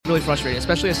really frustrating,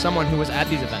 especially as someone who was at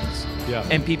these events. Yeah.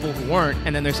 And people who weren't,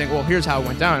 and then they're saying, well, here's how it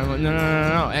went down. I'm like, no.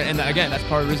 And again, that's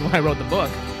part of the reason why I wrote the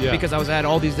book, because I was at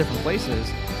all these different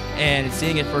places and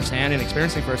seeing it firsthand and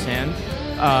experiencing firsthand.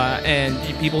 And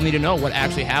people need to know what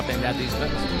actually happened at these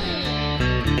events.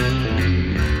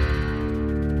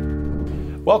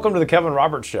 Welcome to the Kevin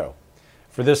Roberts Show.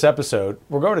 For this episode,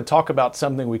 we're going to talk about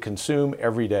something we consume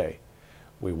every day.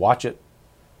 We watch it,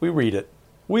 we read it,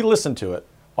 we listen to it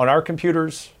on our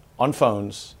computers, on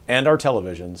phones, and our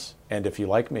televisions, and if you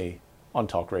like me, on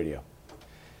talk radio.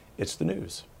 It's the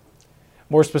news.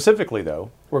 More specifically,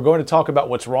 though, we're going to talk about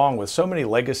what's wrong with so many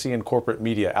legacy and corporate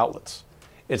media outlets.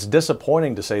 It's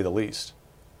disappointing to say the least,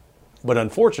 but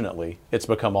unfortunately, it's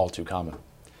become all too common.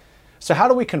 So how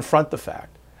do we confront the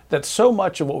fact that so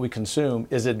much of what we consume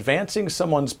is advancing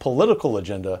someone's political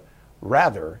agenda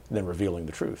rather than revealing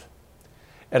the truth?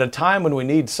 At a time when we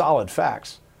need solid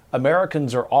facts,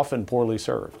 Americans are often poorly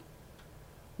served.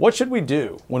 What should we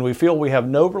do when we feel we have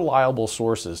no reliable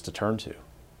sources to turn to?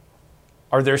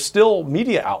 Are there still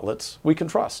media outlets we can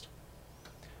trust?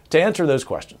 To answer those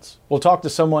questions, we'll talk to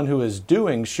someone who is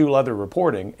doing shoe leather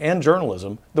reporting and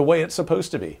journalism the way it's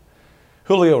supposed to be.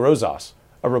 Julio Rosas,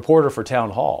 a reporter for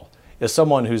Town Hall, is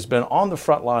someone who's been on the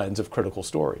front lines of critical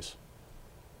stories.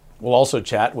 We'll also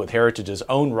chat with Heritage's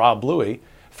own Rob Bluey,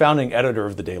 founding editor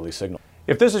of the Daily Signal.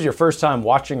 If this is your first time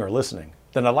watching or listening,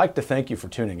 then I'd like to thank you for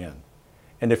tuning in.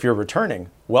 And if you're returning,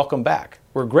 welcome back.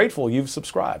 We're grateful you've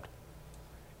subscribed.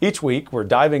 Each week, we're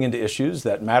diving into issues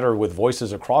that matter with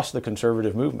voices across the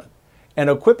conservative movement and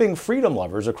equipping freedom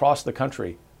lovers across the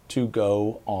country to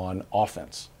go on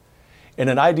offense. In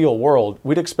an ideal world,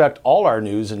 we'd expect all our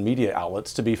news and media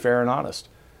outlets to be fair and honest.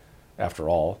 After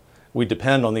all, we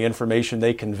depend on the information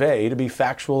they convey to be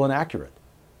factual and accurate.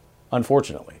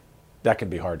 Unfortunately, that can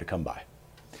be hard to come by.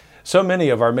 So many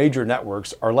of our major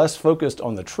networks are less focused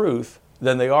on the truth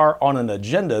than they are on an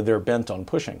agenda they're bent on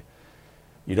pushing.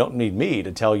 You don't need me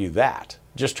to tell you that.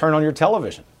 Just turn on your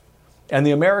television. And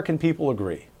the American people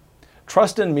agree.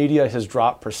 Trust in media has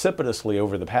dropped precipitously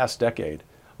over the past decade,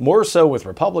 more so with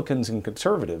Republicans and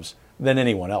conservatives than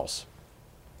anyone else.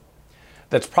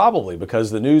 That's probably because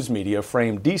the news media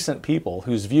frame decent people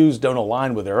whose views don't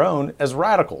align with their own as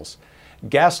radicals,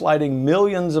 gaslighting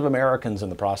millions of Americans in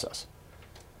the process.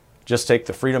 Just take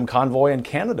the Freedom Convoy in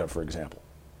Canada, for example.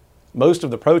 Most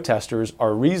of the protesters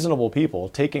are reasonable people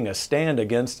taking a stand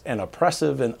against an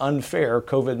oppressive and unfair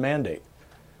COVID mandate.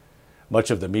 Much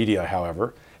of the media,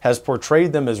 however, has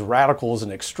portrayed them as radicals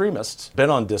and extremists bent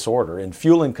on disorder and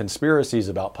fueling conspiracies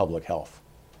about public health.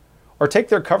 Or take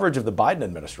their coverage of the Biden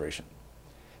administration.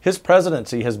 His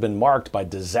presidency has been marked by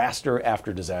disaster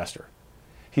after disaster.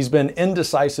 He's been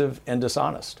indecisive and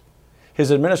dishonest.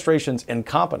 His administration's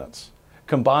incompetence,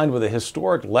 combined with a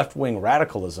historic left-wing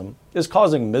radicalism, is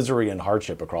causing misery and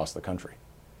hardship across the country.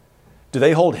 Do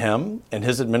they hold him and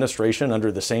his administration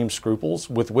under the same scruples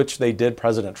with which they did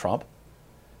President Trump?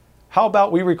 How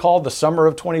about we recall the summer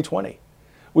of 2020?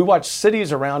 We watched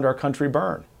cities around our country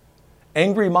burn.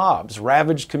 Angry mobs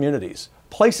ravaged communities,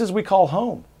 places we call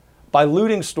home, by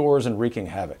looting stores and wreaking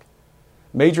havoc.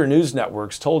 Major news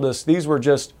networks told us these were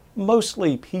just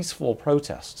mostly peaceful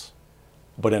protests.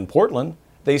 But in Portland,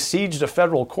 they sieged a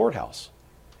federal courthouse.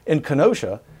 In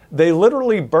Kenosha, they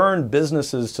literally burned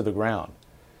businesses to the ground.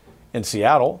 In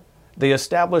Seattle, they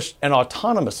established an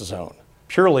autonomous zone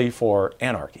purely for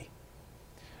anarchy.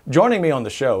 Joining me on the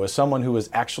show is someone who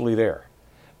was actually there,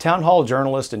 Town Hall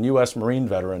journalist and U.S. Marine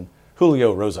veteran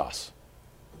Julio Rosas.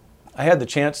 I had the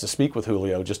chance to speak with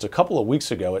Julio just a couple of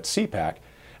weeks ago at CPAC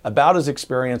about his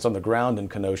experience on the ground in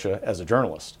Kenosha as a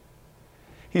journalist.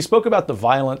 He spoke about the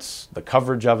violence, the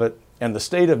coverage of it, and the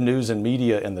state of news and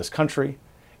media in this country,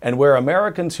 and where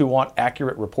Americans who want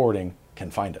accurate reporting can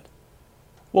find it.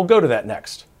 We'll go to that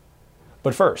next.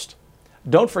 But first,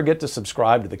 don't forget to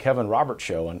subscribe to The Kevin Roberts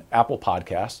Show on Apple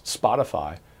Podcasts,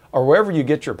 Spotify, or wherever you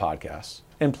get your podcasts,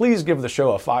 and please give the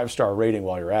show a 5-star rating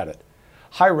while you're at it.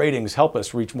 High ratings help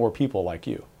us reach more people like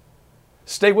you.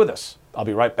 Stay with us. I'll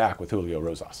be right back with Julio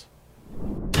Rosas.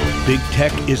 Big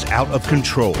tech is out of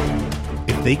control.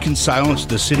 If they can silence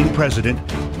the sitting president,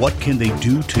 what can they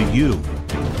do to you?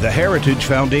 The Heritage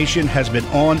Foundation has been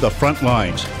on the front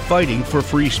lines, fighting for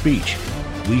free speech.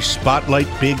 We spotlight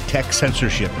big tech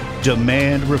censorship,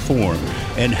 demand reform,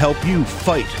 and help you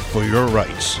fight for your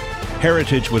rights.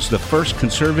 Heritage was the first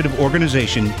conservative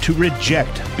organization to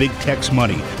reject big tech's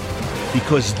money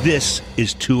because this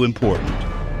is too important.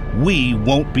 We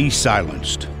won't be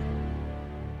silenced.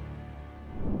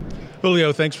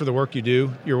 Julio, thanks for the work you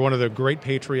do. You're one of the great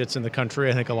patriots in the country.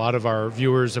 I think a lot of our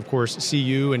viewers, of course, see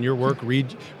you and your work,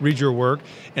 read your work,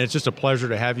 and it's just a pleasure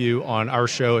to have you on our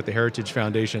show at the Heritage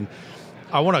Foundation.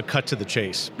 I want to cut to the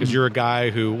chase, because you're a guy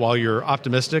who, while you're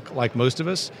optimistic, like most of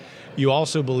us, you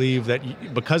also believe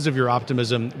that because of your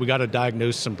optimism, we got to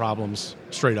diagnose some problems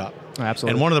straight up.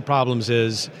 Absolutely. And one of the problems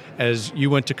is, as you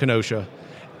went to Kenosha,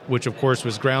 which of course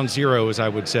was ground zero, as I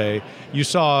would say, you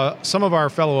saw some of our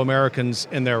fellow Americans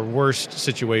in their worst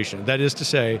situation. That is to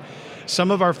say, some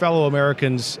of our fellow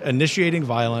Americans initiating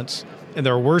violence and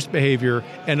their worst behavior,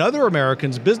 and other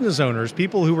Americans, business owners,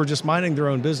 people who were just minding their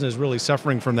own business, really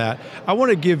suffering from that. I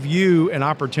want to give you an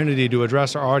opportunity to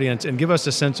address our audience and give us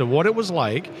a sense of what it was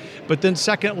like, but then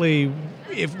secondly,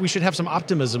 if we should have some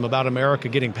optimism about America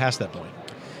getting past that point.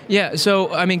 Yeah,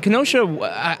 so, I mean,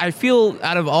 Kenosha, I feel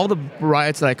out of all the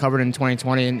riots that I covered in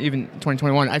 2020 and even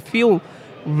 2021, I feel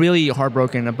really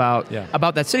heartbroken about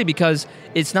that city, because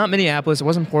it's not Minneapolis, it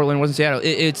wasn't Portland, it wasn't Seattle.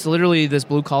 It's literally this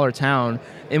blue-collar town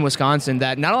in Wisconsin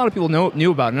that not a lot of people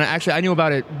knew about. And actually, I knew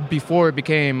about it before it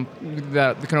became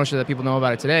the Kenosha that people know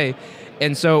about it today.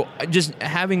 And so just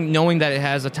knowing that it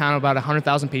has a town of about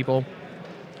 100,000 people,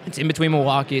 it's in between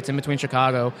Milwaukee, it's in between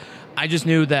Chicago, I just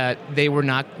knew that they were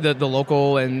not, the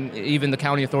local and even the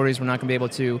county authorities were not going to be able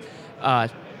to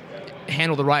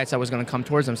handle the riots that was going to come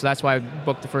towards them. So that's why I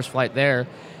booked the first flight there.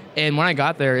 And when I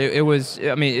got there, it was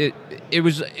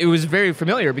very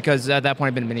familiar, because at that point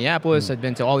I'd been to Minneapolis, I'd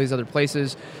been to all these other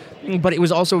places, but it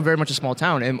was also very much a small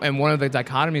town. And one of the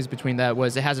dichotomies between that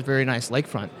was it has a very nice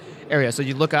lakefront area. So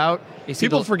you look out, you see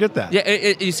people forget that.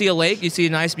 Yeah, you see a lake, you see a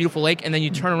nice, beautiful lake, and then you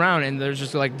turn around and there's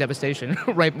just like devastation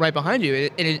right behind you.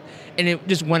 And it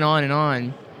just went on and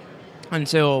on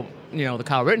until, the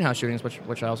Kyle Rittenhouse shootings,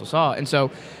 which I also saw. And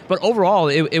so, but overall,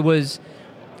 it was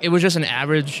just an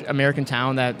average American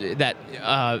town that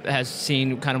has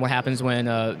seen kind of what happens when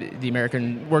the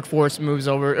American workforce moves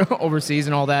overseas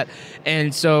and all that.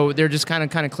 And so they're just kind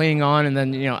of clinging on. And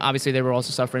then, obviously they were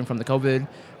also suffering from the COVID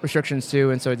restrictions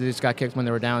too. And so they just got kicked when they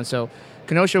were down. So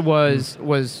Kenosha was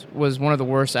one of the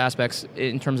worst aspects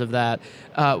in terms of that.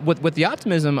 With the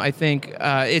optimism, I think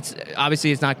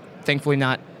it's not, thankfully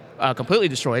not completely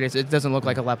destroyed. It doesn't look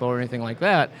like Aleppo or anything like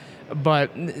that.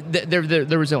 But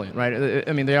they're resilient, right?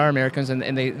 I mean, they are Americans,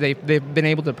 and they've been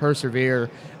able to persevere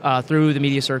through the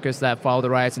media circus that followed the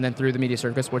riots, and then through the media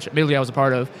circus, which admittedly I was a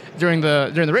part of during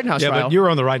the Rittenhouse trial. Yeah, but you were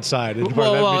on the right side.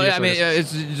 I mean,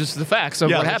 it's just the facts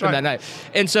of what happened that night.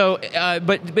 And so,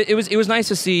 but it was nice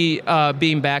to see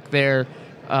being back there.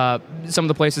 Some of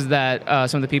the places that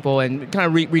some of the people, and kind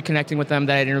of reconnecting with them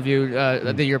that I had interviewed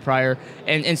the year prior,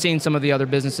 and seeing some of the other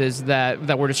businesses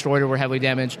that were destroyed or were heavily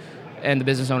damaged, and the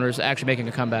business owners actually making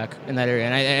a comeback in that area.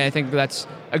 And I think that's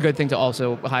a good thing to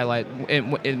also highlight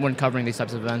when covering these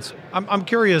types of events. I'm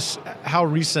curious how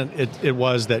recent it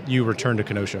was that you returned to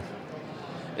Kenosha.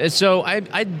 So I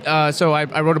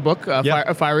wrote a book,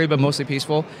 Fiery but Mostly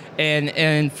Peaceful,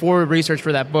 and for research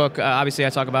for that book, obviously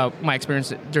I talk about my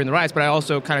experience during the riots, but I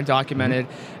also kind of documented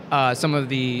some of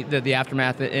the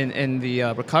aftermath and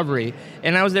the recovery,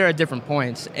 and I was there at different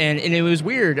points, and it was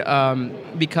weird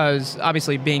because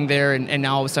obviously being there and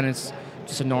now all of a sudden it's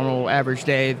just a normal average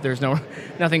day. There's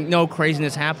no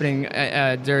craziness happening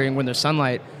during when there's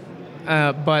sunlight,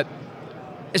 but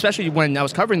especially when I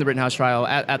was covering the Rittenhouse trial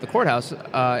at the courthouse,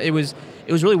 it was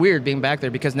really weird being back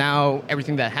there, because now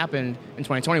everything that happened in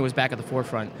 2020 was back at the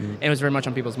forefront, and it was very much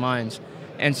on people's minds.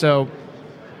 And so,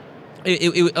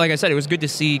 it like I said, it was good to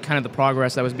see kind of the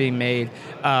progress that was being made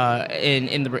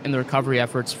in the recovery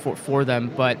efforts for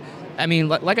them. But I mean,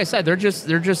 like I said, they're just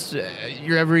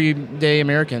your everyday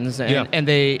Americans, and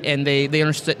they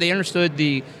understood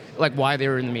the why they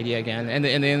were in the media again, and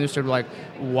they understood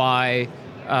why.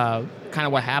 Kind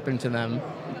of what happened to them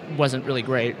wasn't really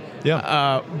great.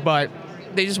 But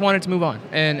they just wanted to move on.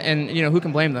 And who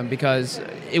can blame them? Because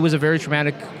it was a very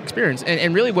traumatic experience.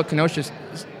 And really what Kenosha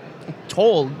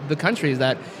told the country is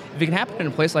that if it can happen in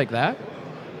a place like that,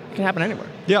 it can happen anywhere.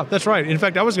 Yeah, that's right. In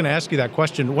fact, I was going to ask you that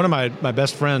question. One of my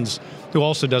best friends, who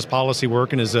also does policy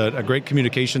work and is a great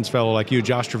communications fellow like you,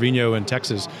 Josh Trevino in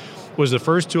Texas, was the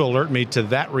first to alert me to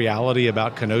that reality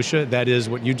about Kenosha. That is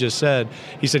what you just said.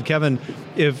 He said, Kevin,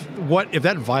 if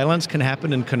that violence can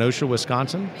happen in Kenosha,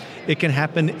 Wisconsin, it can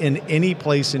happen in any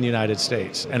place in the United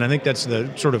States. And I think that's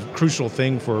the sort of crucial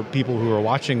thing for people who are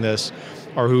watching this,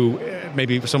 or who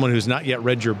maybe someone who's not yet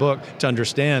read your book, to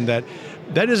understand that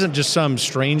isn't just some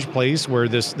strange place where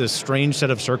this strange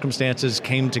set of circumstances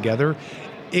came together.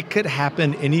 It could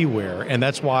happen anywhere, and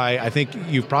that's why I think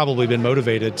you've probably been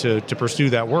motivated to pursue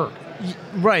that work.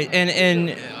 Right,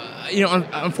 and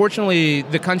unfortunately,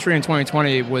 the country in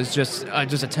 2020 was just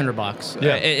a tinderbox.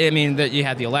 Yeah. I mean, that you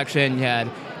had the election, you had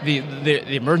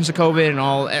the emergence of COVID, and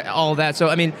all that. So,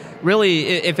 I mean, really,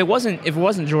 if it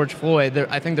wasn't George Floyd,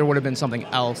 I think there would have been something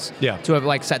else to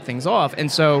have set things off.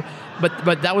 And so,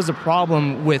 but that was the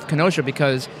problem with Kenosha,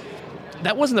 because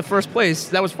that wasn't the first place.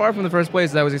 That was far from the first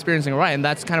place that was experiencing a riot, and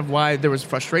that's kind of why there was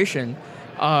frustration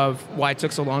of why it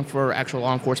took so long for actual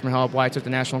law enforcement help, why it took the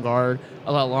National Guard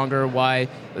a lot longer, why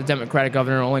the Democratic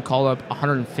governor only called up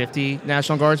 150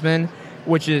 National Guardsmen,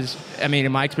 which is, I mean,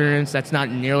 in my experience, that's not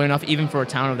nearly enough, even for a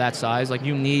town of that size.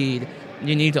 You need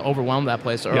to overwhelm that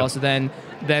place, or else then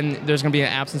there's going to be an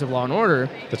absence of law and order.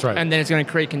 That's right. And then it's going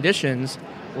to create conditions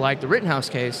like the Rittenhouse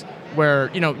case, where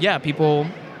people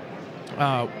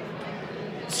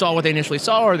saw what they initially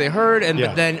saw or they heard, and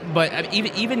but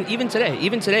even today,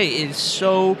 it is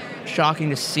so shocking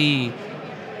to see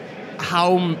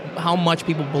how much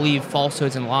people believe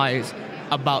falsehoods and lies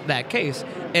about that case.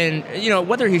 And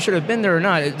whether he should have been there or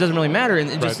not, it doesn't really matter.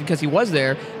 And just because he was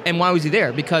there, and why was he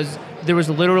there? Because there was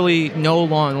literally no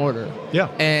law and order. Yeah.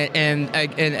 And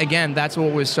again, that's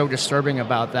what was so disturbing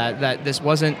about that this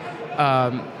wasn't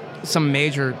some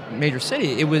major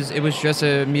city. It was just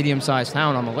a medium-sized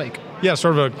town on the lake. Yeah,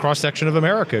 sort of a cross-section of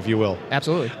America, if you will.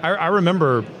 Absolutely. I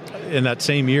remember in that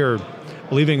same year,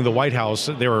 leaving the White House,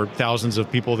 there were thousands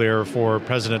of people there for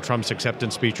President Trump's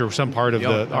acceptance speech or some part of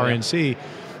the RNC.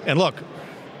 And look,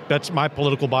 that's my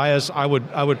political bias. I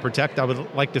would protect, I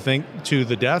would like to think, to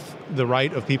the death, the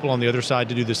right of people on the other side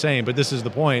to do the same. But this is the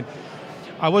point.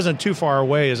 I wasn't too far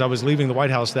away as I was leaving the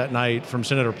White House that night from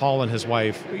Senator Paul and his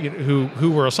wife,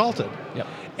 who were assaulted. Yep.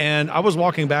 And I was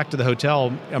walking back to the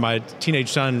hotel, and my teenage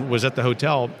son was at the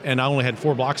hotel, and I only had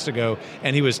 4 blocks to go,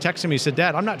 and he was texting me, he said,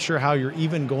 "Dad, I'm not sure how you're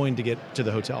even going to get to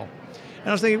the hotel." And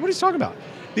I was thinking, what are you talking about?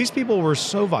 These people were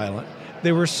so violent.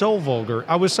 They were so vulgar.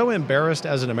 I was so embarrassed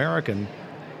as an American.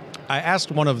 I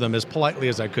asked one of them as politely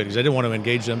as I could, because I didn't want to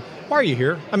engage them. "Why are you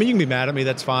here? I mean, you can be mad at me,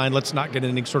 that's fine. Let's not get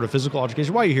any sort of physical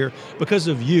altercation. Why are you here?" "Because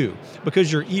of you,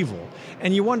 because you're evil."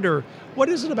 And you wonder, what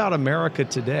is it about America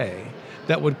today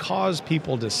that would cause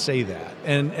people to say that?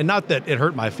 And not that it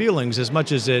hurt my feelings as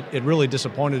much as it really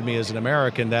disappointed me as an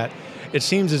American, that it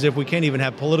seems as if we can't even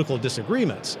have political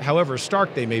disagreements, however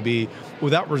stark they may be,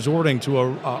 without resorting to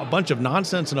a bunch of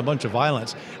nonsense and a bunch of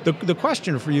violence. The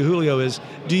question for you, Julio, is,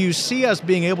 do you see us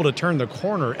being able to turn the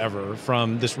corner ever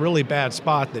from this really bad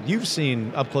spot that you've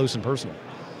seen up close and personal?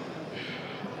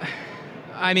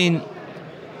 I mean,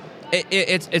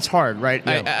 it's hard, right?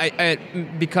 Yeah.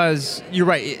 Because you're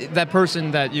right. That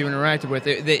person that you interacted with,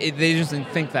 they just didn't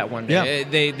think that one day.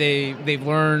 Yeah. They've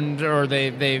learned, or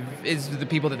it's the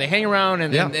people that they hang around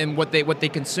and what they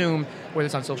consume, whether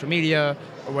it's on social media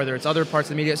or whether it's other parts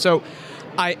of the media. So,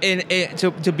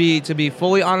 to be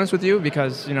fully honest with you,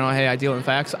 because hey, I deal in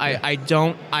facts. Yeah. I'm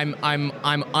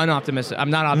unoptimistic. I'm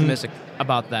not optimistic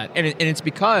about that, and it's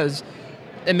because,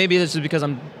 and maybe this is because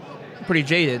I'm pretty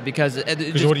jaded, because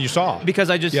what you saw,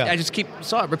 because I just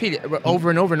saw it repeated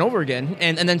over and over and over again,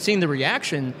 and then seeing the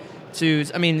reaction to,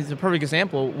 I mean, the perfect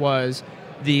example was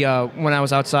when I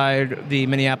was outside the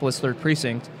Minneapolis 3rd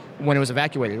Precinct when it was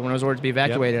evacuated, when it was ordered to be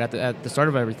evacuated at the start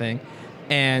of everything,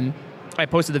 and I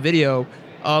posted the video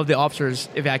of the officers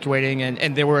evacuating,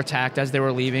 and they were attacked as they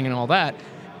were leaving and all that,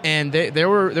 and there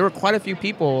were quite a few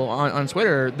people on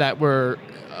Twitter that were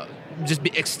just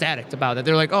be ecstatic about it.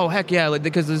 They're like, "Oh, heck yeah,"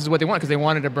 because this is what they want, because they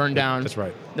wanted to burn down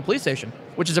the police station,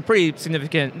 which is a pretty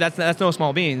significant, that's no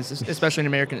small beans, especially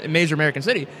in a major American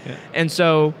city. Yeah. And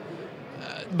so,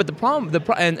 but the problem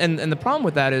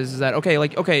with that is that,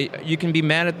 okay, you can be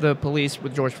mad at the police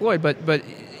with George Floyd, but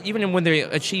even when they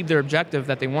achieved their objective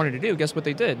that they wanted to do, guess what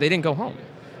they did? They didn't go home.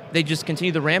 They just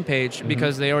continued the rampage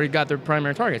because they already got their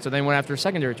primary target. So they went after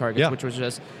secondary targets,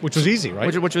 which was easy,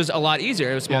 right? Which was a lot easier.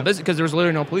 It was small business because there was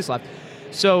literally no police left.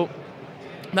 So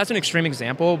that's an extreme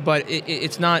example, but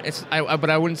it's not. But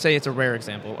I wouldn't say it's a rare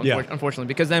example, unfortunately,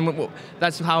 because then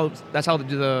that's how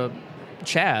the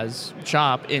Chaz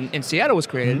Chop in Seattle was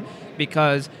created,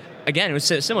 because. Again, it was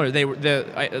similar.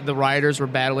 The rioters were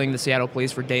battling the Seattle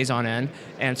police for days on end,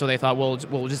 and so they thought, we'll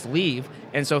just leave.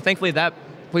 And so thankfully that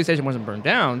police station wasn't burned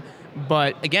down.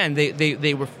 But again,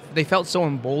 they felt so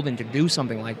emboldened to do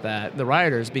something like that, the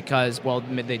rioters, because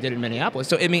they did it in Minneapolis.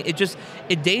 So I mean,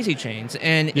 it daisy chains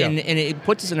and it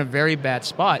puts us in a very bad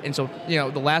spot. And so the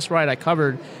last riot I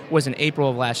covered was in April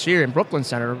of last year in Brooklyn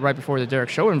Center, right before the Derek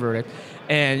Chauvin verdict.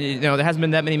 And there hasn't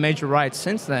been that many major riots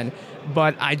since then.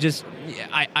 But I'm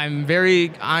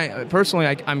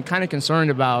kind of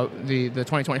concerned about the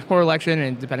 2024 election,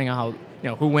 and depending on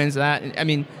how who wins that. I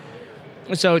mean.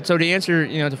 So to answer,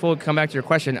 to fully come back to your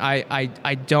question, I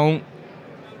don't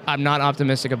I'm not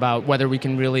optimistic about whether we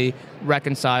can really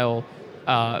reconcile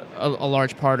a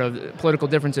large part of political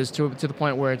differences to the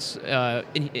point where it's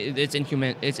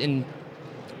inhuman.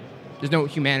 There's no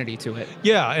humanity to it.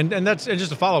 Yeah, and that's and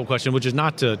just a follow-up question, which is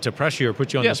not to press you or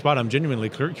put you on the spot. I'm genuinely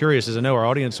curious, as I know our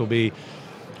audience will be.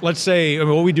 Let's say, I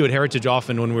mean, what we do at Heritage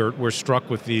often when we're struck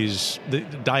with the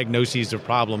diagnoses of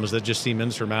problems that just seem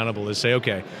insurmountable is say,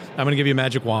 okay, I'm going to give you a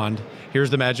magic wand.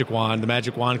 Here's the magic wand. The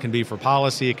magic wand can be for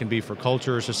policy. It can be for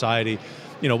culture or society.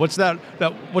 What's that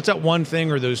one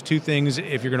thing or those two things,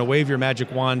 if you're going to wave your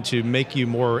magic wand, to make you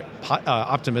more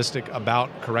optimistic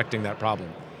about correcting that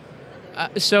problem?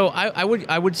 So I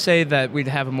would say that we'd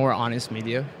have a more honest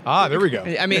media. There we go.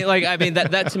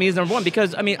 That to me is number one,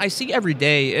 because I see every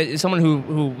day someone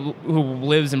who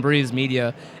lives and breathes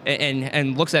media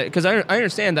and looks at it, because I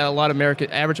understand that a lot of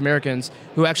average Americans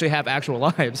who actually have actual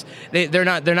lives, they're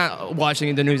not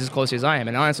watching the news as closely as I am,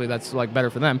 and honestly that's better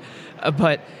for them.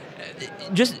 But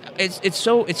just it's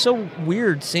so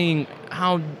weird seeing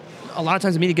how a lot of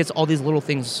times the media gets all these little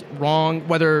things wrong,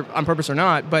 whether on purpose or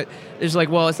not. But it's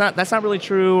that's not really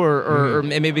true, or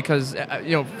maybe because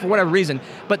for whatever reason.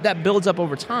 But that builds up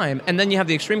over time, and then you have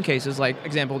the extreme cases, like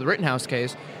example the Rittenhouse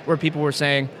case, where people were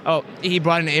saying, "Oh, he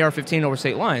brought an AR-15 over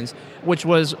state lines," which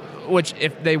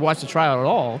if they watched the trial at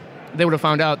all, they would have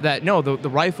found out that no, the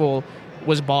rifle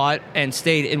was bought and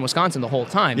stayed in Wisconsin the whole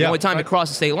time. The only time it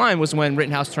crossed the state line was when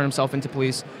Rittenhouse turned himself into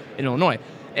police in Illinois.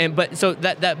 But so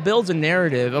that builds a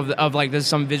narrative of like this is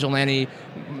some vigilante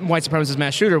white supremacist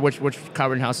mass shooter, which Kyle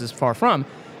Rittenhouse is far from.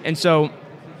 And so,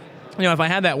 if I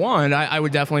had that wand, I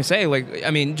would definitely say,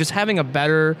 just having a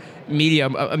better media,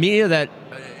 a media that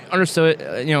understood,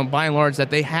 by and large, that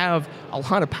they have a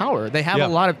lot of power. They have a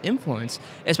lot of influence,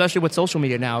 especially with social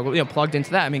media now, plugged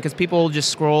into that. Because people just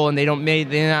scroll and they may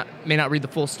not read the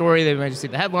full story. They might just see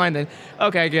the headline, then,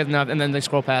 okay, I get enough, and then they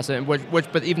scroll past it,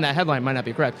 but even that headline might not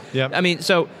be correct. Yep.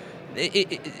 So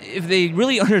if they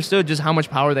really understood just how much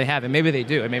power they have, and maybe they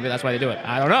do, and maybe that's why they do it.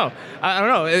 I don't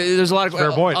know. There's a lot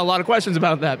of questions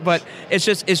about that, but it's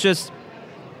just.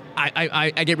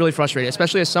 I get really frustrated,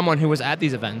 especially as someone who was at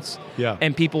these events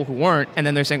and people who weren't, and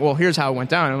then they're saying, well, here's how it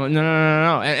went down. I'm like,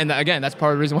 no. And again, that's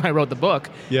part of the reason why I wrote the book,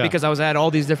 because I was at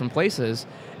all these different places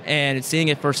and seeing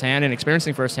it firsthand and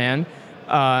experiencing firsthand.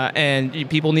 And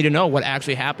people need to know what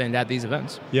actually happened at these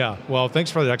events. Yeah, well,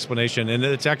 thanks for the explanation. And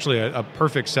it's actually a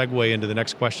perfect segue into the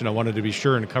next question I wanted to be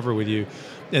sure and cover with you,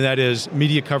 and that is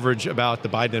media coverage about the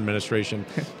Biden administration.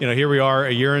 Here we are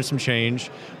a year and some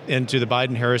change into the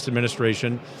Biden-Harris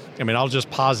administration. I'll just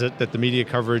posit that the media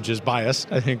coverage is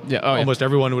biased. I think almost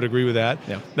everyone would agree with that.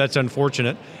 Yeah. That's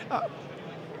unfortunate.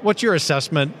 What's your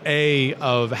assessment, A,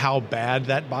 of how bad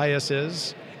that bias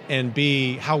is, and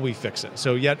B, how we fix it?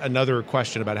 So yet another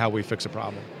question about how we fix a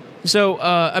problem. So,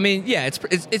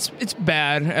 it's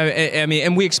bad.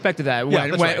 And we expected that.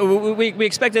 We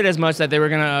expected as much that they were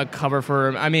going to cover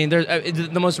for.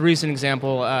 The most recent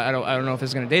example. I don't know if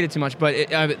it's going to date it too much, but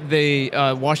the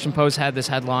Washington Post had this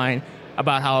headline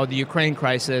about how the Ukraine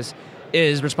crisis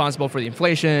is responsible for the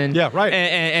inflation. Yeah, right.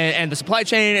 And the supply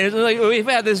chain. And we've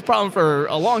had this problem for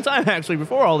a long time, actually,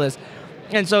 before all this.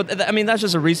 And so, that's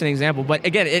just a recent example. But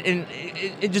again,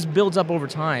 it just builds up over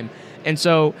time. And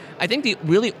so I think the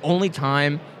really only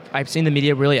time I've seen the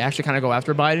media really actually kind of go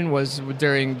after Biden was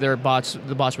during the botched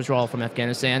withdrawal from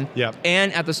Afghanistan. Yeah.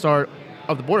 And at the start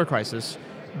of the border crisis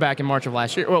back in March of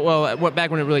last year.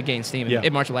 Back when it really gained steam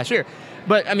in March of last year.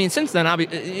 But, since then,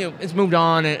 it's moved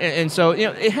on. And so,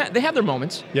 they have their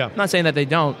moments. Yeah. I'm not saying that they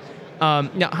don't.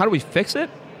 Now, how do we fix it?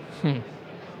 Go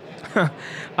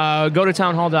to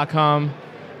townhall.com.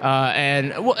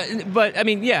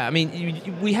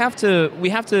 We have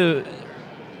to.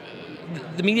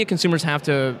 The media consumers have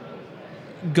to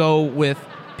go with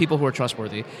people who are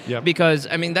trustworthy. Yep. Because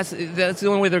that's the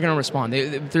only way they're going to respond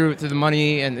through the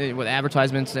money and with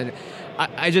advertisements. And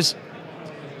I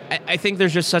think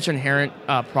there's just such an inherent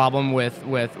problem with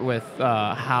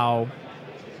how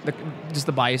just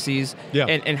the biases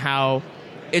and how.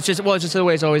 It's just the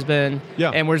way it's always been,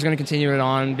 and we're just going to continue it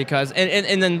on because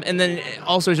and then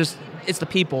also it's the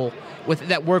people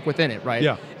that work within it, right?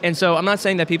 Yeah. And so I'm not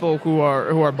saying that people who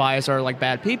are biased are like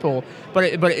bad people, but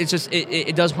it's just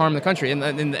it does harm the country, and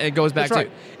it goes back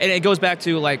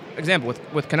to like example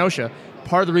with Kenosha.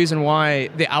 Part of the reason why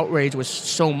the outrage was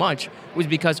so much was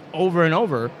because over and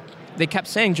over they kept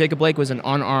saying Jacob Blake was an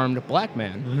unarmed black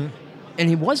man. Mm-hmm. And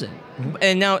he wasn't. Mm-hmm.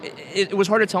 And now it was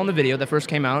hard to tell in the video that first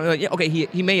came out. Okay,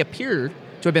 he may appear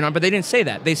to have been armed, but they didn't say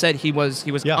that. They said he was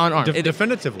unarmed.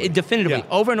 Definitively. Definitively,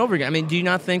 over and over again. I mean, do you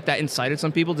not think that incited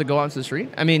some people to go out into the street?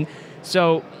 I mean,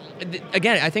 so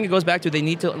again, I think it goes back to they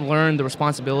need to learn the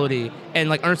responsibility and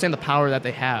like understand the power that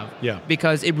they have. Yeah.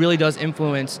 Because it really does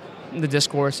influence the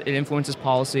discourse. It influences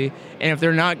policy, and if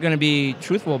they're not going to be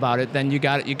truthful about it, then you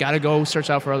got to go search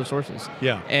out for other sources.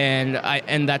 Yeah.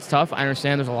 And that's tough. I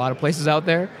understand there's a lot of places out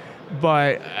there.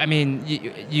 But I mean,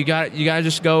 you got to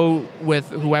just go with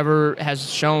whoever has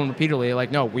shown repeatedly,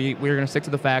 like, no, we're going to stick to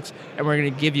the facts, and we're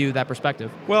going to give you that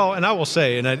perspective. Well, and I will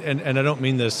say, and I don't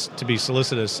mean this to be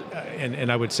solicitous,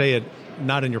 and I would say it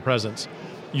not in your presence.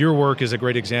 Your work is a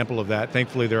great example of that.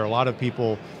 Thankfully, there are a lot of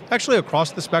people, actually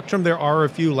across the spectrum. There are a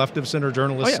few left of center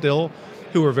journalists still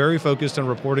who are very focused on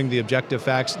reporting the objective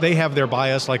facts. They have their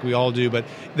bias, like we all do, but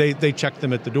they check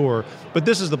them at the door. But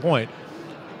this is the point.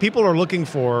 People are looking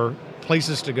for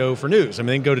places to go for news. I mean,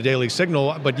 they can go to Daily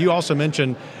Signal, but you also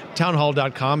mentioned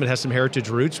townhall.com. It has some heritage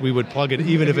roots. We would plug it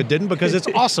even if it didn't, because it's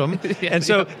awesome. And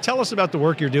so tell us about the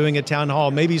work you're doing at Town Hall,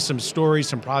 maybe some stories,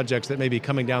 some projects that may be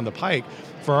coming down the pike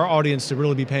for our audience to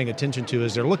really be paying attention to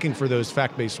as they're looking for those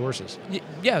fact-based sources.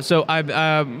 Yeah, so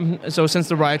so since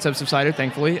the riots have subsided,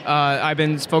 thankfully, I've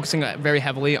been focusing very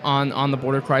heavily on the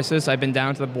border crisis. I've been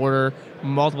down to the border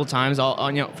multiple times,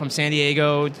 from San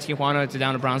Diego to Tijuana to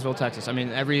down to Brownsville, Texas. I mean,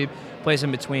 every place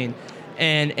in between.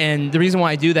 And the reason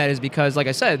why I do that is because, like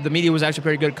I said, the media was actually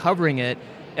pretty good covering it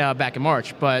back in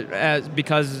March, but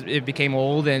because it became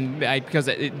old and because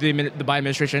the Biden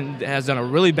administration has done a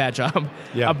really bad job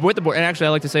with the border. And actually, I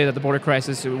like to say that the border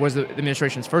crisis was the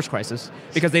administration's first crisis,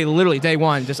 because they literally, day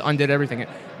one, just undid everything.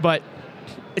 But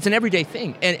it's an everyday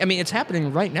thing. And I mean, it's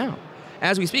happening right now.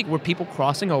 As we speak, we're people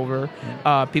crossing over,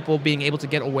 people being able to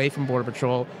get away from Border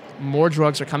Patrol. More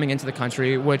drugs are coming into the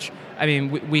country, which, I mean,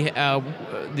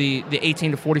 the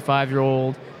 18 to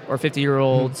 45-year-old or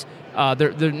 50-year-olds,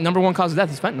 the number one cause of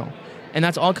death is fentanyl. And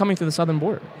that's all coming through the southern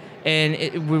border. And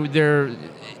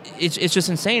it's just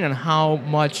insane on how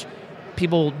much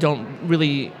people don't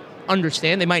really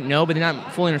understand. They might know, but they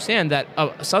not fully understand that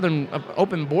a southern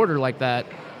open border like that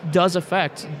does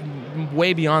affect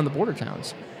way beyond the border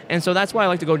towns. And so that's why I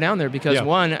like to go down there, because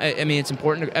one, I mean, it's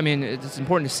important. It's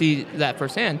important to see that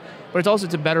firsthand, but it's also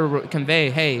to better convey,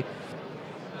 hey,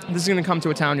 this is going to come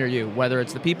to a town near you, whether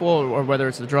it's the people or whether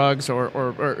it's the drugs or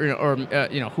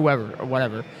whoever or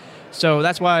whatever. So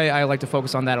that's why I like to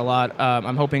focus on that a lot.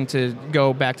 I'm hoping to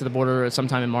go back to the border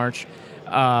sometime in March,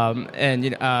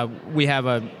 and we have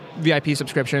a VIP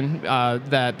subscription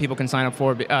that people can sign up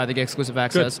for. They get exclusive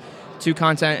access to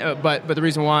content, but the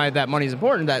reason why that money is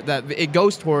important, that it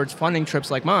goes towards funding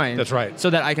trips like mine. That's right. So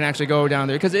that I can actually go down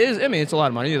there, because it is. I mean, it's a lot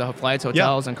of money. The flights,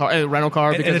 hotels, and rental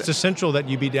car. And it's essential that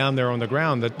you be down there on the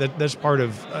ground. That's part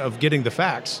of getting the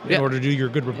facts in order to do your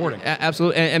good reporting.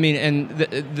 Absolutely. And, I mean, and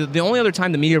the only other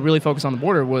time the media really focused on the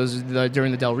border was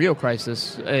during the Del Rio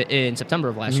crisis in September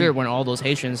of last year, when all those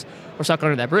Haitians were stuck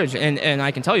under that bridge. And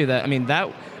I can tell you that, I mean,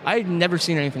 that I'd never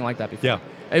seen anything like that before. Yeah.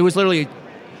 It was literally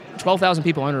 12,000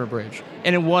 people under a bridge,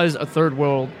 and it was a third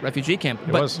world refugee camp.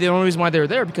 But the only reason why they were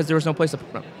there, because there was no place to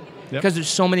put them, because there's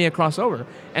so many across over,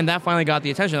 and that finally got the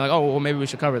attention. Like, oh, well, maybe we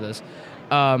should cover this.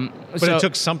 But it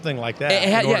took something like that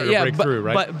in order to break through,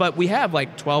 right? But we have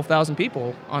like 12,000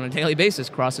 people on a daily basis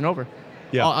crossing over,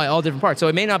 all different parts. So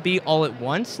it may not be all at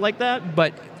once like that,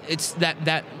 but it's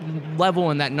that level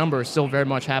and that number is still very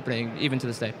much happening even to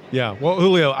this day. Yeah. Well,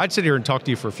 Julio, I'd sit here and talk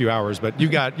to you for a few hours, but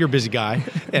you're a busy guy,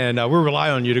 and we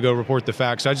rely on you to go report the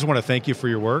facts. So I just want to thank you for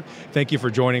your work. Thank you for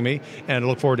joining me, and I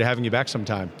look forward to having you back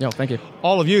sometime. No, thank you.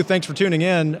 All of you, thanks for tuning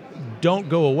in. Don't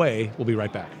go away. We'll be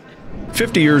right back.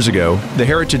 50 years ago, the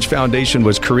Heritage Foundation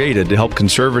was created to help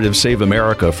conservatives save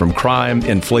America from crime,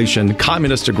 inflation,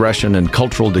 communist aggression, and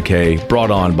cultural decay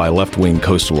brought on by left-wing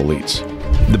coastal elites.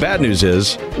 The bad news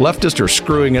is, leftists are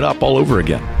screwing it up all over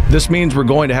again. This means we're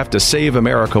going to have to save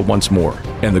America once more.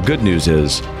 And the good news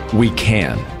is, we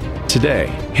can. Today,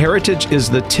 Heritage is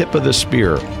the tip of the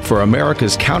spear for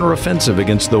America's counteroffensive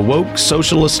against the woke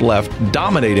socialist left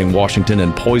dominating Washington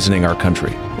and poisoning our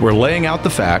country. We're laying out the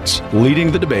facts,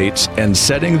 leading the debates, and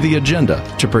setting the agenda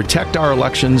to protect our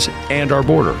elections and our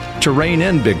border, to rein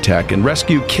in big tech and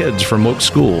rescue kids from woke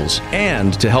schools,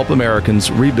 and to help Americans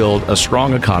rebuild a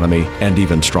strong economy and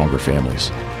even stronger families.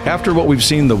 After what we've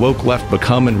seen the woke left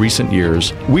become in recent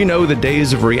years, we know the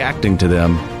days of reacting to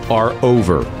them are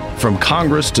over. From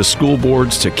Congress to school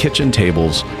boards to kitchen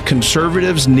tables,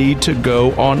 conservatives need to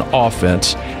go on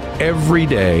offense every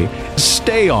day,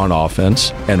 stay on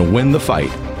offense, and win the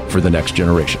fight for the next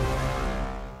generation.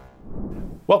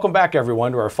 Welcome back,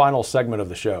 everyone, to our final segment of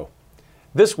the show.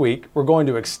 This week, we're going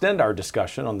to extend our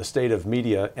discussion on the state of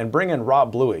media and bring in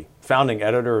Rob Bluey, founding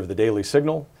editor of the Daily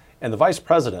Signal and the vice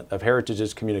president of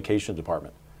Heritage's communication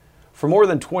department. For more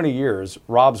than 20 years,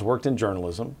 Rob's worked in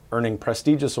journalism, earning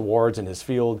prestigious awards in his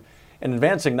field and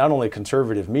advancing not only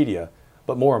conservative media,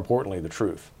 but more importantly, the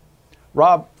truth.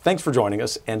 Rob, thanks for joining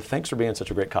us, and thanks for being such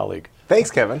a great colleague.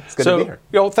 Thanks, Kevin. It's good to be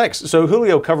here. Thanks. So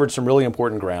Julio covered some really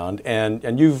important ground,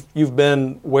 and you've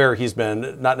been where he's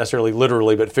been, not necessarily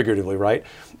literally, but figuratively, right?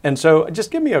 And so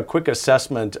just give me a quick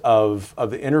assessment of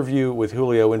the interview with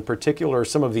Julio, in particular,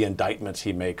 some of the indictments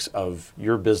he makes of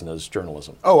your business,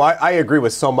 journalism. Oh, I agree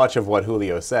with so much of what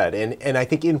Julio said. And I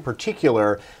think in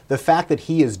particular, the fact that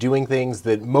he is doing things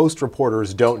that most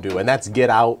reporters don't do, and that's get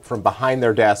out from behind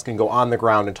their desk and go on the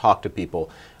ground and talk to people.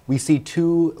 We see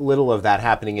too little of that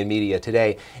happening in media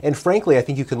today. And frankly, I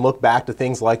think you can look back to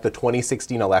things like the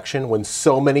 2016 election when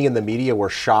so many in the media were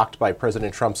shocked by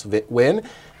President Trump's win.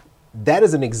 That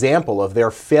is an example of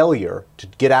their failure to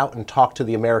get out and talk to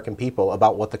the American people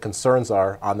about what the concerns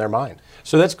are on their mind.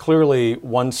 So that's clearly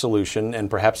one solution, and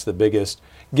perhaps the biggest.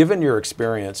 Given your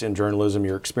experience in journalism,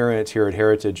 your experience here at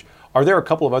Heritage, are there a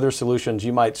couple of other solutions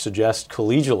you might suggest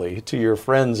collegially to your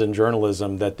friends in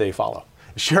journalism that they follow?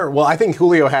 Sure. Well, I think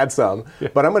Julio had some,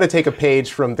 but I'm going to take a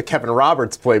page from the Kevin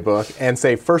Roberts playbook and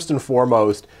say, first and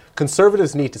foremost,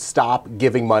 conservatives need to stop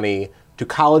giving money to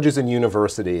colleges and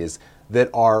universities that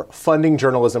are funding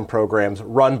journalism programs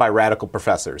run by radical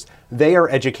professors. They are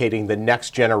educating the next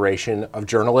generation of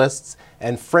journalists,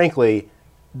 and frankly,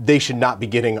 they should not be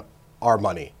getting our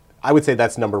money. I would say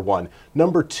that's number one.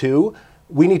 Number two,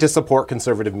 we need to support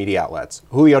conservative media outlets.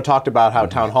 Julio talked about how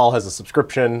Town Hall has a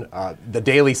subscription. The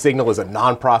Daily Signal is a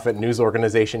nonprofit news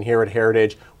organization here at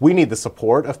Heritage. We need the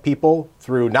support of people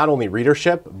through not only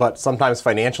readership, but sometimes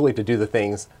financially to do the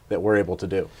things that we're able to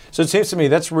do. So it seems to me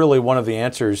that's really one of the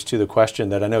answers to the question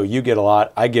that I know you get a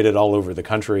lot, I get it all over the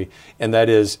country, and that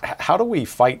is, how do we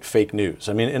fight fake news?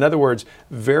 I mean, in other words,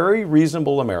 very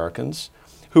reasonable Americans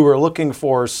who are looking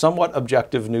for somewhat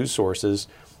objective news sources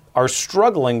are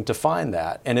struggling to find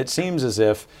that. And it seems as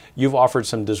if you've offered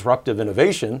some disruptive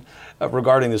innovation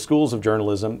regarding the schools of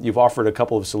journalism. You've offered a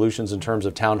couple of solutions in terms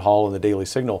of Town Hall and the Daily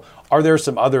Signal. Are there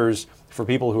some others for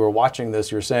people who are watching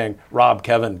this? You're saying, Rob,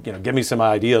 Kevin, give me some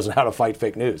ideas on how to fight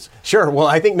fake news. Sure. Well,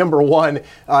 I think number one,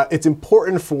 it's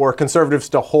important for conservatives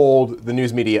to hold the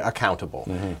news media accountable.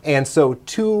 And so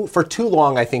for too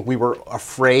long, I think we were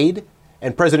afraid,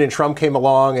 and President Trump came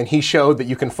along and he showed that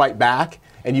you can fight back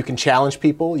and you can challenge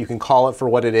people, you can call it for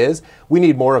what it is. We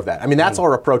need more of that. I mean, that's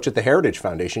our approach at the Heritage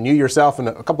Foundation. You yourself, and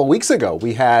a couple of weeks ago,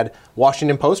 we had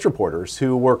Washington Post reporters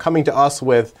who were coming to us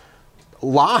with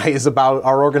lies about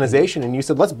our organization, and you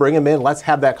said, let's bring them in, let's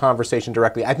have that conversation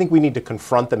directly. I think we need to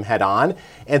confront them head on,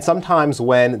 and sometimes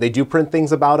when they do print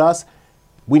things about us,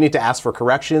 we need to ask for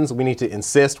corrections. We need to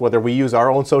insist, whether we use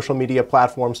our own social media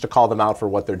platforms, to call them out for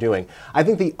what they're doing. I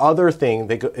think the other thing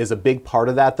that is a big part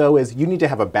of that, though, is you need to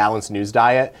have a balanced news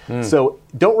diet. So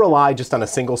don't rely just on a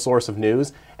single source of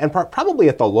news. And probably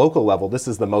at the local level, this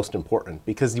is the most important,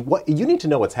 because you need to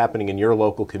know what's happening in your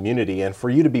local community. And for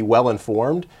you to be well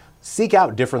informed, seek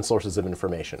out different sources of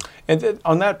information. And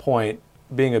on that point,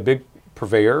 being a big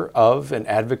purveyor of and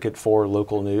advocate for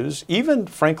local news, even,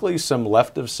 frankly, some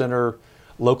left of center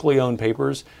locally owned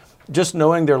papers, just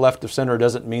knowing they're left of center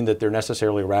doesn't mean that they're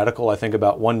necessarily radical. I think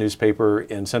about one newspaper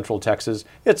in Central Texas.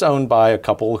 It's owned by a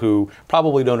couple who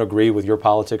probably don't agree with your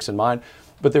politics and mine,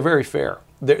 but they're very fair.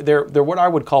 They're what I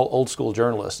would call old school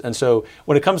journalists. And so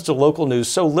when it comes to local news,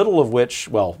 so little of which,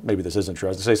 well, maybe this isn't true,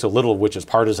 I was going to say so little of which is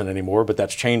partisan anymore, but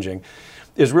that's changing,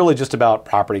 is really just about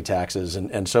property taxes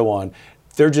and so on.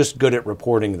 They're just good at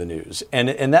reporting the news.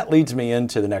 And that leads me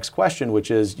into the next question,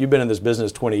 which is, you've been in this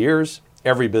business 20 years.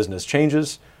 Every business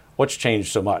changes. What's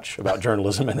changed so much about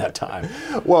journalism in that time?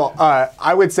 Well,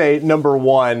 I would say, number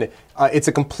one, it's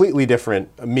a completely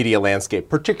different media landscape,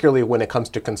 particularly when it comes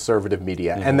to conservative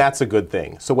media, and that's a good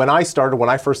thing. So when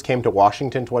I first came to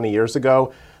Washington 20 years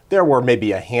ago, there were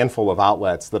maybe a handful of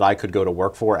outlets that I could go to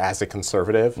work for as a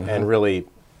conservative and really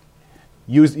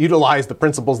utilize the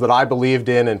principles that I believed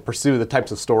in and pursue the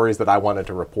types of stories that I wanted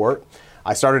to report.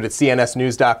 I started at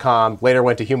cnsnews.com, later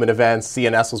went to Human Events.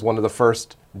 CNS was one of the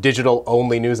first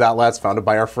digital-only news outlets founded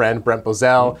by our friend Brent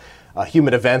Bozell.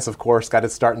 Human Events, of course, got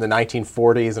its start in the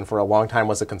 1940s and for a long time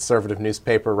was a conservative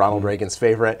newspaper, Ronald Reagan's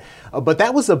favorite. But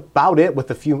that was about it, with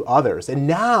a few others. And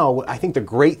now, I think the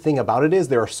great thing about it is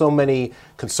there are so many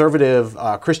conservative,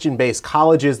 Christian-based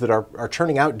colleges that are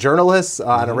churning out journalists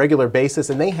on a regular basis,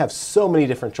 and they have so many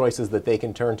different choices that they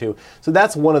can turn to. So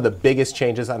that's one of the biggest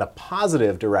changes on a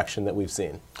positive direction that we've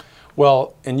seen.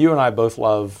 Well, and you and I both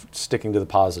love sticking to the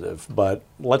positive, but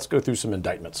let's go through some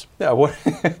indictments. Yeah,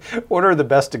 what are the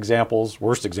best examples,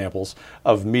 worst examples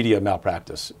of media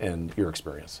malpractice in your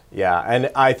experience? Yeah, and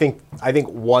I think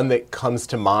one that comes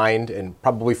to mind, and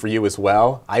probably for you as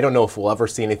well, I don't know if we'll ever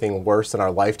see anything worse in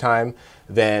our lifetime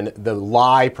than the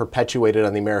lie perpetuated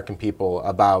on the American people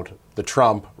about the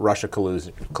Trump-Russia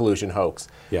collusion hoax.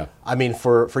 Yeah. I mean,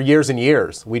 for years and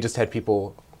years, we just had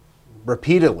people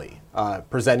repeatedly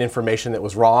present information that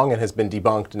was wrong and has been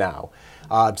debunked now.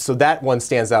 So that one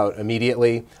stands out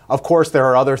immediately. Of course, there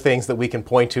are other things that we can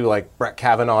point to, like Brett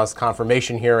Kavanaugh's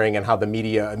confirmation hearing and how the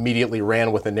media immediately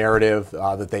ran with a narrative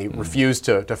that they refused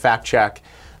to fact check,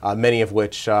 many of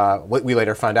which we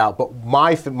later found out. But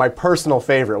my personal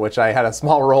favorite, which I had a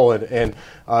small role in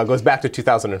goes back to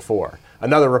 2004.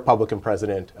 Another Republican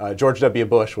president, George W.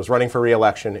 Bush, was running for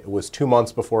re-election. It was 2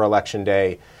 months before Election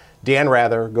Day. Dan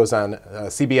Rather goes on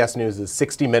CBS News'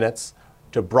 60 Minutes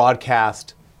to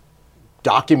broadcast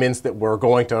documents that were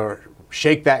going to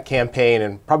shake that campaign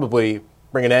and probably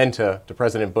bring an end to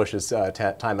President Bush's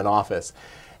time in office.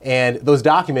 And those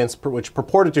documents, which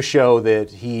purported to show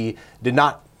that he did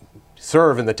not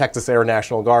serve in the Texas Air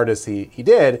National Guard as he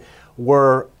did,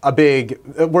 were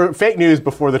fake news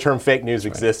before the term fake news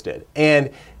existed. And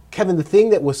Kevin, the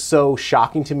thing that was so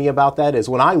shocking to me about that is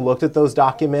when I looked at those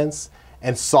documents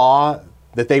and saw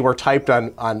that they were typed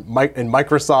in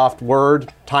Microsoft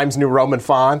Word Times New Roman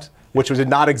font, which did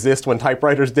not exist when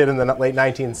typewriters did in the late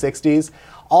 1960s,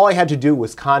 all I had to do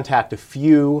was contact a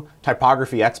few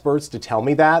typography experts to tell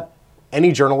me that.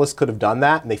 Any journalist could have done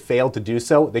that, and they failed to do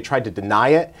so. They tried to deny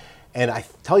it. And I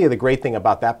tell you, the great thing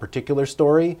about that particular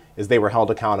story is they were held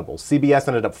accountable. CBS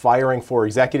ended up firing 4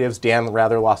 executives. Dan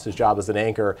Rather lost his job as an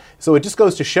anchor. So it just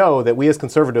goes to show that we as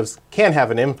conservatives can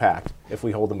have an impact if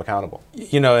we hold them accountable.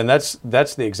 You know, and that's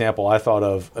the example I thought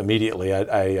of immediately.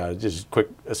 I just quick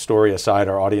story aside,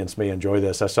 our audience may enjoy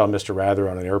this. I saw Mr. Rather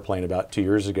on an airplane about 2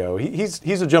 years ago.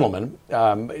 He's a gentleman,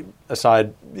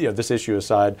 aside, this issue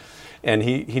aside, and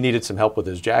he needed some help with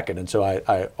his jacket, and so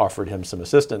I offered him some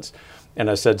assistance. And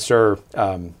I said, sir,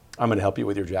 I'm going to help you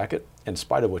with your jacket in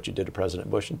spite of what you did to President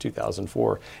Bush in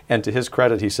 2004. And to his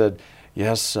credit, he said,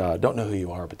 yes, don't know who you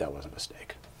are, but that was a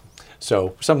mistake.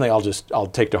 So something I'll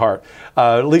take to heart.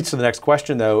 Leads to the next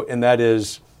question, though, and that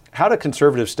is, how do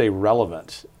conservatives stay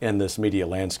relevant in this media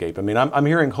landscape? I mean, I'm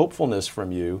hearing hopefulness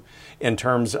from you in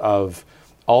terms of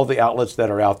all the outlets that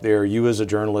are out there. You as a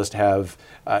journalist have,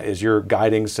 as you're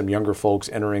guiding some younger folks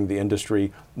entering the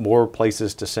industry, more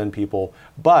places to send people.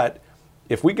 But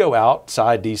if we go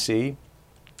outside D.C.,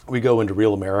 we go into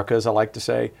real America, as I like to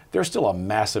say, there's still a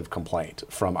massive complaint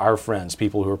from our friends,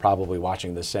 people who are probably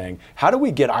watching this, saying, how do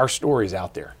we get our stories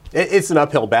out there? It's an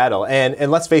uphill battle.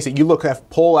 And let's face it, you look at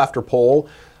poll after poll,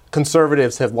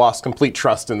 conservatives have lost complete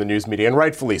trust in the news media, and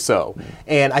rightfully so.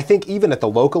 And I think even at the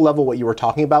local level, what you were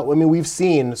talking about, I mean, we've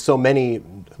seen so many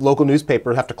local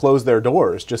newspapers have to close their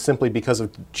doors just simply because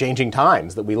of changing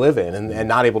times that we live in and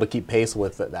not able to keep pace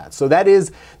with that. So that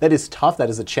is tough. That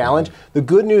is a challenge. The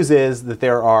good news is that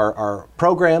there are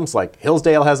programs like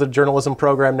Hillsdale has a journalism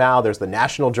program now. There's the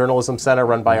National Journalism Center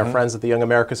run by our friends at the Young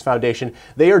America's Foundation.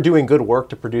 They are doing good work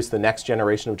to produce the next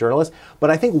generation of journalists. But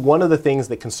I think one of the things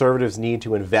that conservatives need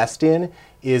to invest in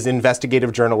is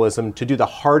investigative journalism, to do the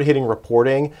hard-hitting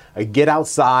reporting, get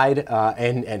outside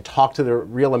and talk to the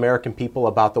real American people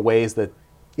about the ways that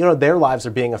their lives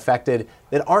are being affected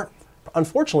that aren't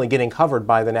unfortunately getting covered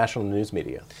by the national news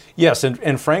media. Yes,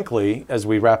 and frankly, as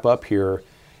we wrap up here,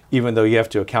 even though you have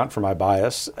to account for my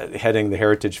bias, heading the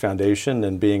Heritage Foundation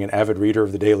and being an avid reader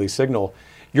of the Daily Signal,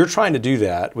 you're trying to do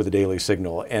that with the Daily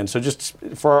Signal. And so just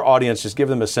for our audience, just give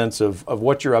them a sense of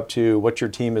what you're up to, what your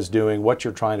team is doing, what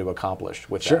you're trying to accomplish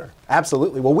with that. Sure,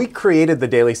 absolutely. Well, we created the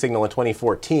Daily Signal in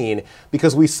 2014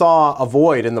 because we saw a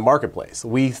void in the marketplace.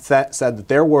 We said that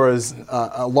there was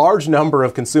a large number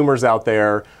of consumers out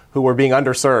there who were being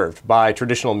underserved by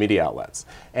traditional media outlets.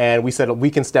 And we said we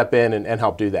can step in and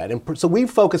help do that. And so we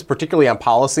focus particularly on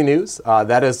policy news.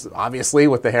 That is obviously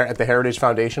at the Heritage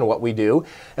Foundation what we do.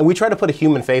 And we try to put a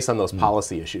human face on those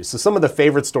policy issues. So some of the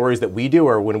favorite stories that we do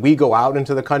are when we go out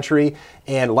into the country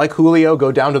and, like Julio,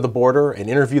 go down to the border and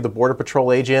interview the Border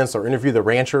Patrol agents or interview the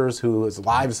ranchers whose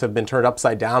lives have been turned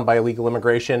upside down by illegal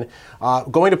immigration.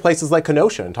 Going to places like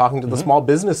Kenosha and talking to the small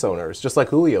business owners, just like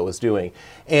Julio was doing.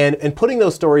 And putting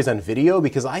those stories on video,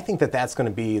 because I think that that's going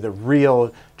to be the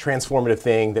real transformative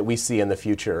thing that we see in the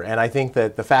future. And I think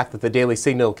that the fact that the Daily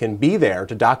Signal can be there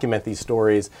to document these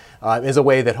stories is a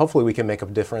way that hopefully we can make a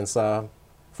difference for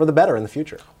the better in the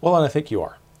future. Well, and I think you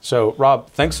are. So,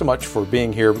 Rob, thanks so much for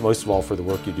being here, most of all for the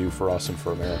work you do for us and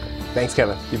for America. Thanks,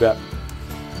 Kevin. You bet.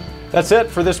 That's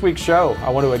it for this week's show. I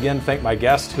want to again thank my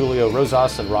guests, Julio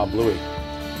Rosas and Rob Bluey.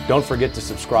 Don't forget to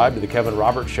subscribe to The Kevin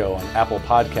Roberts Show on Apple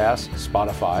Podcasts,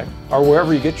 Spotify, or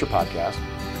wherever you get your podcast,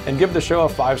 and give the show a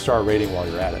 5-star rating while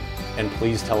you're at it. And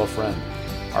please tell a friend.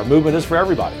 Our movement is for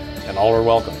everybody, and all are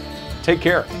welcome. Take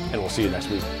care, and we'll see you next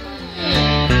week.